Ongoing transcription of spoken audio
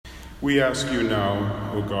We ask you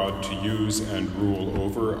now, O God, to use and rule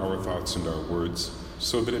over our thoughts and our words,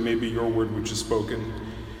 so that it may be your word which is spoken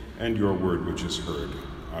and your word which is heard.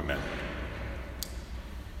 Amen.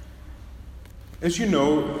 As you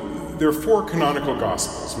know, there are 4 canonical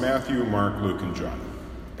Gospels: Matthew, Mark, Luke, and John.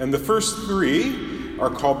 And the first 3 are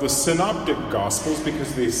called the Synoptic Gospels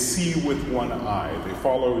because they see with one eye. They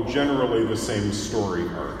follow generally the same story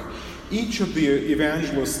arc. Each of the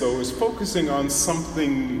evangelists, though, is focusing on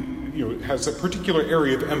something, has a particular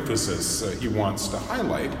area of emphasis he wants to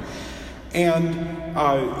highlight.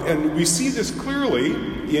 And we see this clearly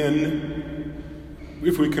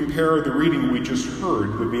if we compare the reading we just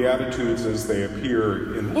heard, the Beatitudes as they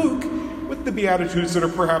appear in Luke, with the Beatitudes that are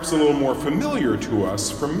perhaps a little more familiar to us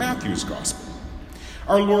from Matthew's Gospel.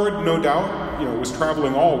 Our Lord, no doubt, was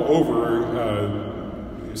traveling all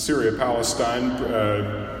over Syria,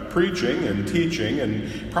 Palestine, preaching and teaching,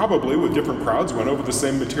 and probably with different crowds went over the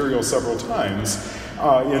same material several times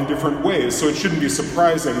in different ways. So it shouldn't be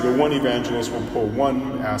surprising that one evangelist will pull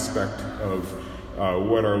one aspect of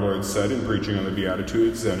what our Lord said in preaching on the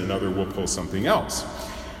Beatitudes, and another will pull something else.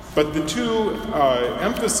 But the two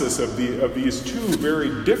emphasis of these 2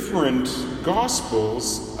 very different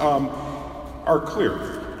Gospels are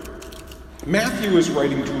clear. Matthew is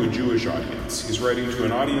writing to a Jewish audience. He's writing to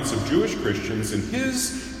an audience of Jewish Christians, and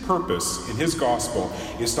his purpose in his gospel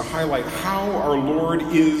is to highlight how our Lord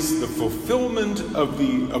is the fulfillment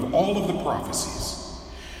of all of the prophecies,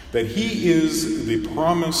 that he is the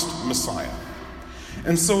promised Messiah.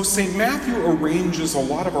 And so St. Matthew arranges a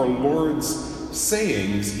lot of our Lord's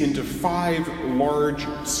sayings into 5 large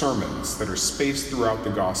sermons that are spaced throughout the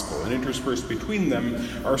gospel, and interspersed between them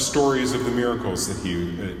are stories of the miracles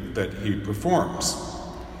that he performs.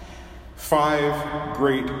 5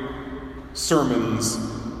 great sermons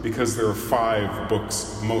because there are 5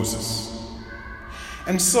 books of Moses.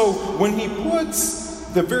 And so when he puts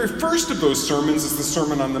the very first of those sermons is the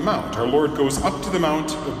Sermon on the Mount. Our Lord goes up to the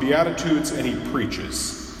Mount of Beatitudes and he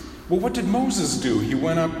preaches. Well, what did Moses do? He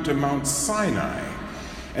went up to Mount Sinai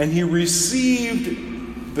and he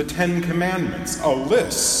received the 10 Commandments, a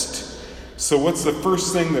list. So what's the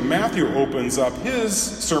first thing that Matthew opens up his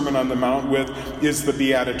Sermon on the Mount with is the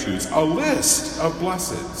Beatitudes, a list of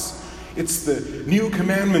blesseds. It's the new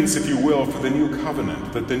commandments, if you will, for the new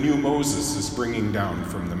covenant that the new Moses is bringing down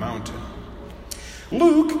from the mountain.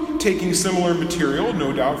 Luke, taking similar material,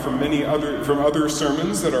 no doubt from other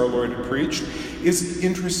sermons that our Lord had preached, is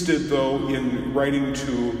interested, though, in writing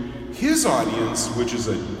to his audience, which is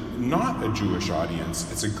not a Jewish audience.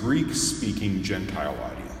 It's a Greek-speaking Gentile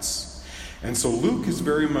audience. And so Luke is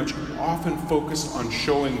very much often focused on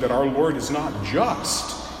showing that our Lord is not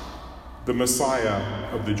just the Messiah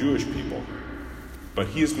of the Jewish people, but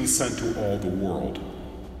he has been sent to all the world.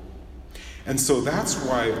 And so that's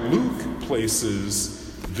why Luke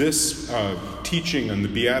places this teaching on the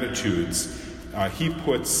Beatitudes, he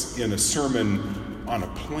puts in a sermon on a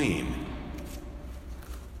plain,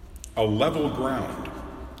 a level ground.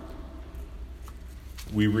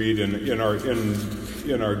 We read in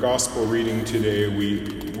our gospel reading today,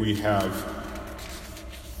 we have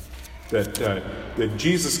that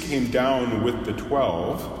Jesus came down with the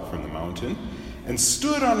 12 from the mountain and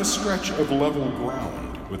stood on a stretch of level ground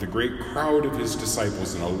with a great crowd of his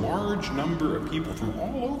disciples and a large number of people from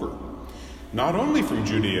all over, not only from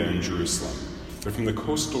Judea and Jerusalem, but from the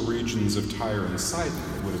coastal regions of Tyre and Sidon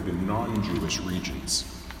that would have been non-Jewish regions.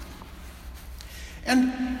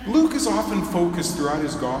 And Luke is often focused throughout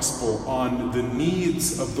his gospel on the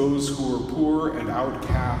needs of those who are poor and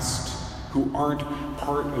outcast, who aren't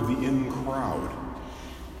part of the in crowd.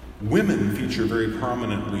 Women feature very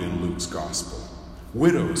prominently in Luke's gospel.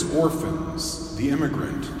 Widows, orphans, the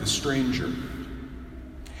immigrant, the stranger.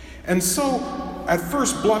 And so, at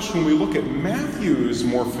first blush, when we look at Matthew's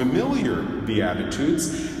more familiar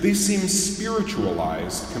Beatitudes, they seem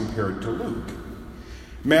spiritualized compared to Luke.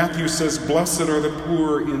 Matthew says, "Blessed are the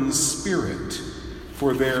poor in spirit,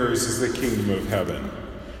 for theirs is the kingdom of heaven."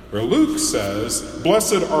 Where Luke says,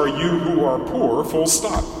 "Blessed are you who are poor, full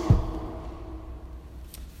stop,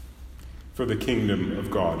 for the kingdom of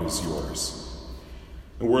God is yours."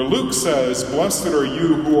 And where Luke says, "Blessed are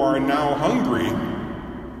you who are now hungry,"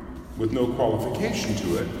 with no qualification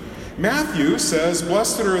to it, Matthew says,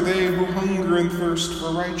 "Blessed are they who hunger and thirst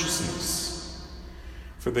for righteousness,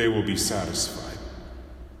 for they will be satisfied."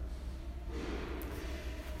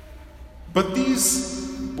 But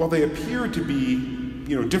these, while they appear to be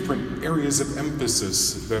different areas of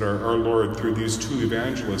emphasis that our Lord, through these 2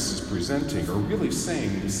 evangelists, is presenting, are really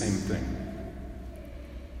saying the same thing.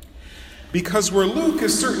 Because where Luke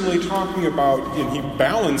is certainly talking about, and he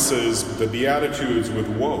balances the Beatitudes with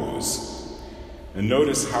woes, and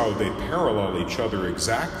notice how they parallel each other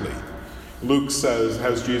exactly. Luke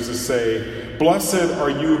has Jesus say, "Blessed are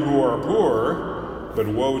you who are poor, but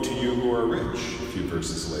woe to you who are rich," a few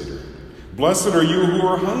verses later. "Blessed are you who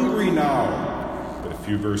are hungry now," but a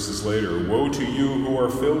few verses later, "Woe to you who are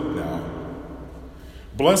filled now."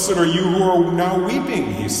 "Blessed are you who are now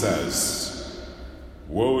weeping," he says.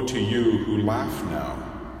 "Woe to you who laugh now.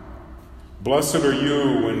 Blessed are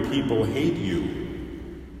you when people hate you.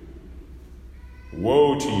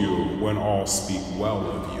 Woe to you when all speak well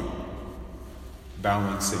of you."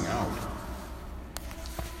 Balancing out.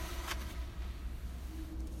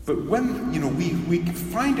 But when, we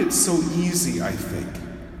find it so easy, I think,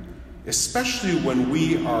 especially when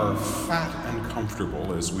we are fat and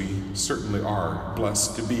comfortable, as we certainly are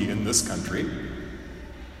blessed to be in this country,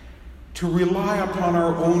 to rely upon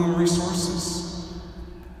our own resources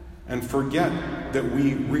and forget that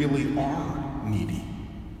we really are needy,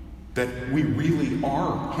 that we really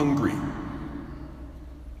are hungry,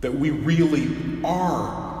 that we really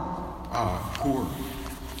are poor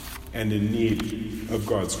and in need of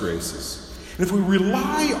God's graces. And if we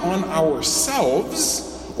rely on ourselves,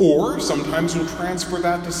 or sometimes we'll transfer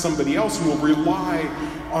that to somebody else, we'll rely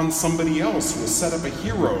on somebody else, we'll set up a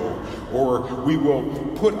hero, or we will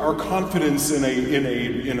put our confidence in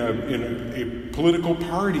a political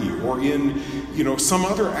party, or in some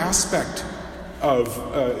other aspect of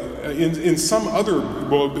in some other,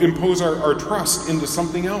 we'll impose our trust into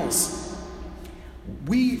something else.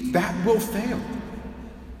 That will fail.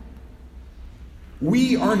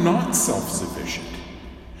 We are not self-sufficient.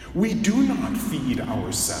 We do not feed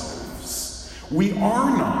ourselves. We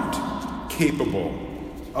are not capable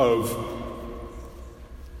of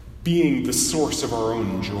being the source of our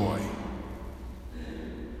own joy.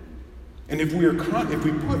 And if we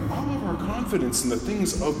put all of our confidence in the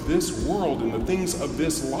things of this world and the things of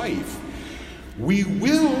this life, we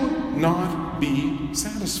will not be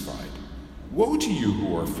satisfied. Woe to you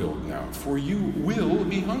who are filled now, for you will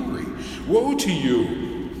be hungry. Woe to you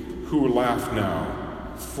who laugh now,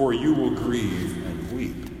 for you will grieve and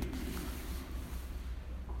weep.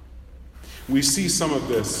 We see some of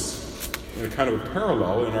this in a kind of a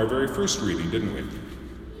parallel in our very first reading, didn't we?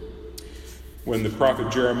 When the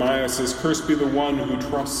prophet Jeremiah says, "Cursed be the one who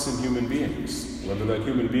trusts in human beings," whether that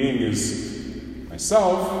human being is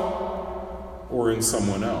myself or in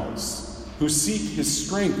someone else, "who seek his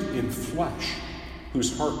strength in flesh,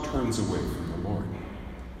 whose heart turns away from the Lord."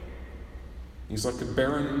 He's like a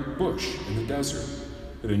barren bush in the desert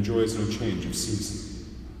that enjoys no change of season.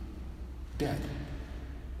 Dead.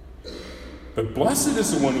 But blessed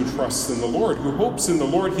is the one who trusts in the Lord, who hopes in the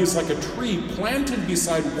Lord. He is like a tree planted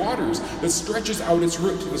beside waters that stretches out its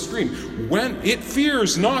root to the stream. When it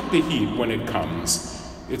fears not the heat when it comes,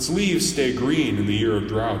 its leaves stay green in the year of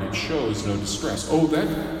drought. It shows no distress. Oh, that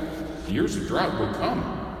years of drought will come.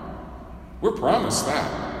 We're promised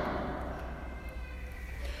that.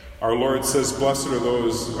 Our Lord says, "Blessed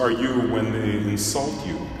are you when they insult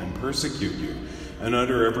you and persecute you, and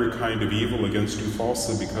utter every kind of evil against you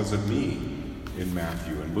falsely because of me," in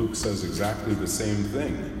Matthew. And Luke says exactly the same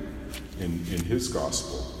thing in his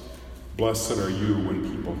gospel. "Blessed are you when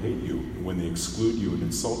people hate you, when they exclude you and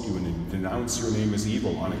insult you and denounce your name as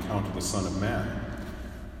evil on account of the Son of Man."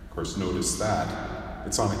 Of course, notice that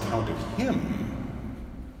it's on account of him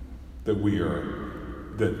that we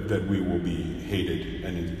will be hated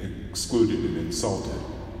and excluded and insulted.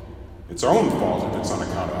 It's our own fault if it's on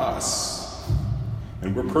account of us.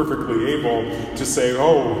 And we're perfectly able to say,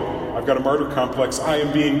 "Oh, I've got a martyr complex. I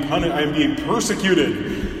am being punished. I am being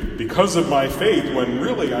persecuted because of my faith," when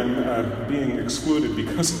really I'm being excluded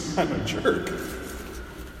because I'm a jerk.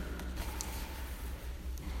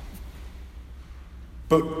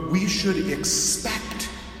 But we should expect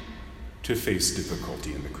to face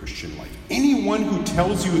difficulty in the Christian life. Anyone who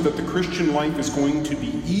tells you that the Christian life is going to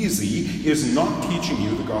be easy is not teaching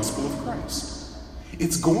you the gospel of Christ.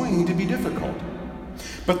 It's going to be difficult.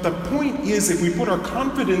 But the point is, if we put our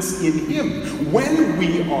confidence in him, when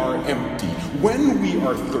we are empty, when we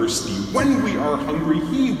are thirsty, when we are hungry,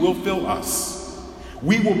 he will fill us.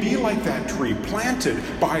 We will be like that tree planted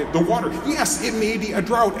by the water. Yes, it may be a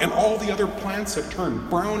drought and all the other plants have turned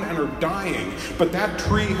brown and are dying, but that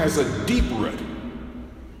tree has a deep root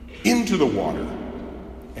into the water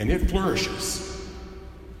and it flourishes.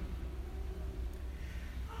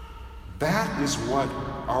 That is what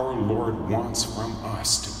our Lord wants from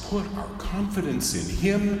us, to put our confidence in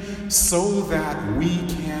him so that we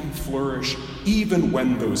can flourish even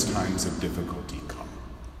when those times of difficulty come.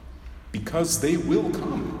 Because they will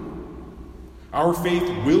come. Our faith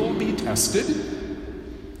will be tested.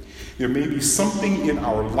 There may be something in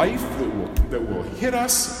our life that will hit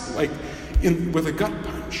us with a gut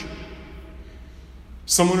punch.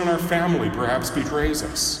 Someone in our family perhaps betrays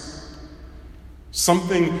us.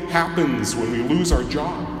 Something happens when we lose our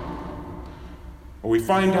job, or we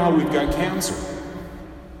find out we've got cancer.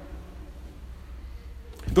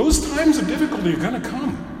 Those times of difficulty are going to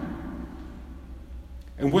come.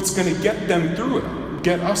 And what's going to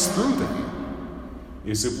get us through them,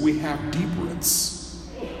 is if we have deep roots.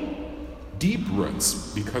 Deep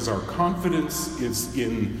roots, because our confidence is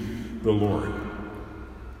in the Lord.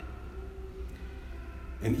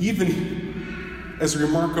 And even as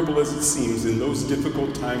remarkable as it seems, in those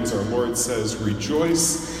difficult times, our Lord says,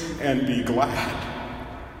 rejoice and be glad.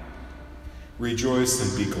 Rejoice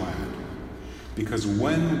and be glad. Because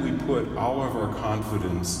when we put all of our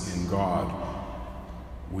confidence in God,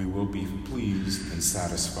 we will be pleased and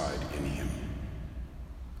satisfied in Him.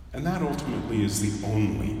 And that ultimately is the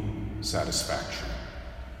only satisfaction.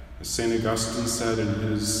 As St. Augustine said in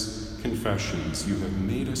his Confessions, you have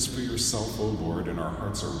made us for yourself, O Lord, and our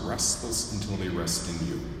hearts are restless until they rest in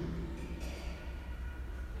you.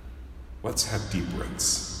 Let's have deep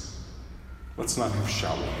roots. Let's not have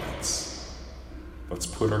shallow roots. Let's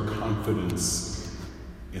put our confidence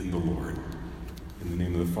in the Lord. In the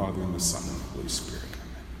name of the Father, and the Son, and the Holy Spirit.